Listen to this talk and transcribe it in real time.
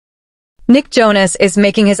Nick Jonas is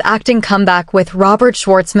making his acting comeback with Robert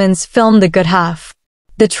Schwartzman's film The Good Half.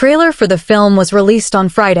 The trailer for the film was released on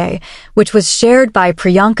Friday, which was shared by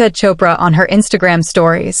Priyanka Chopra on her Instagram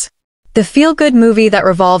stories. The feel-good movie that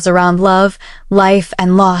revolves around love, life,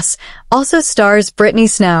 and loss also stars Brittany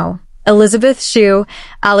Snow, Elizabeth Shue,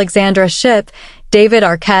 Alexandra Shipp, David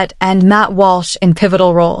Arquette, and Matt Walsh in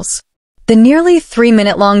pivotal roles. The nearly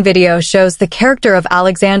 3-minute-long video shows the character of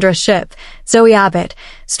Alexandra Shipp, Zoe Abbott,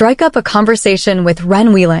 strike up a conversation with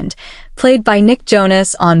Ren Wieland, played by Nick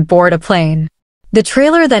Jonas, on board a plane. The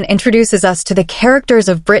trailer then introduces us to the characters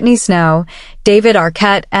of Brittany Snow, David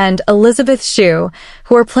Arquette, and Elizabeth Shue,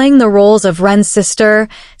 who are playing the roles of Ren's sister,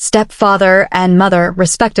 stepfather, and mother,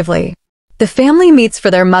 respectively. The family meets for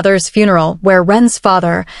their mother's funeral, where Ren's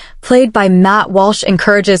father, played by Matt Walsh,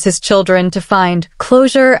 encourages his children to find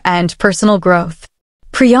closure and personal growth.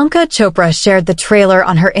 Priyanka Chopra shared the trailer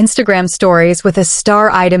on her Instagram stories with a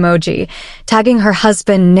star-eyed emoji, tagging her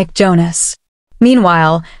husband Nick Jonas.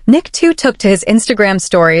 Meanwhile, Nick too took to his Instagram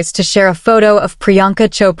stories to share a photo of Priyanka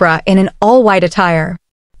Chopra in an all-white attire.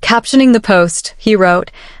 Captioning the post, he wrote,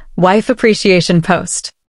 "Wife Appreciation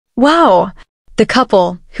Post." Wow! The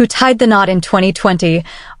couple, who tied the knot in 2020,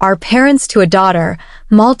 are parents to a daughter,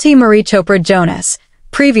 Malti Marie Chopra Jonas.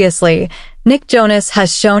 Previously, Nick Jonas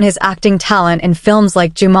has shown his acting talent in films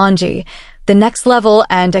like Jumanji, The Next Level,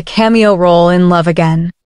 and a cameo role in Love Again.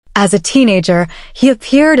 As a teenager, he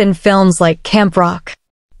appeared in films like Camp Rock.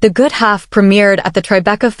 The Good Half premiered at the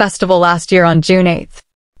Tribeca Festival last year on June 8th.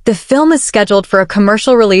 The film is scheduled for a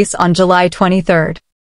commercial release on July 23rd.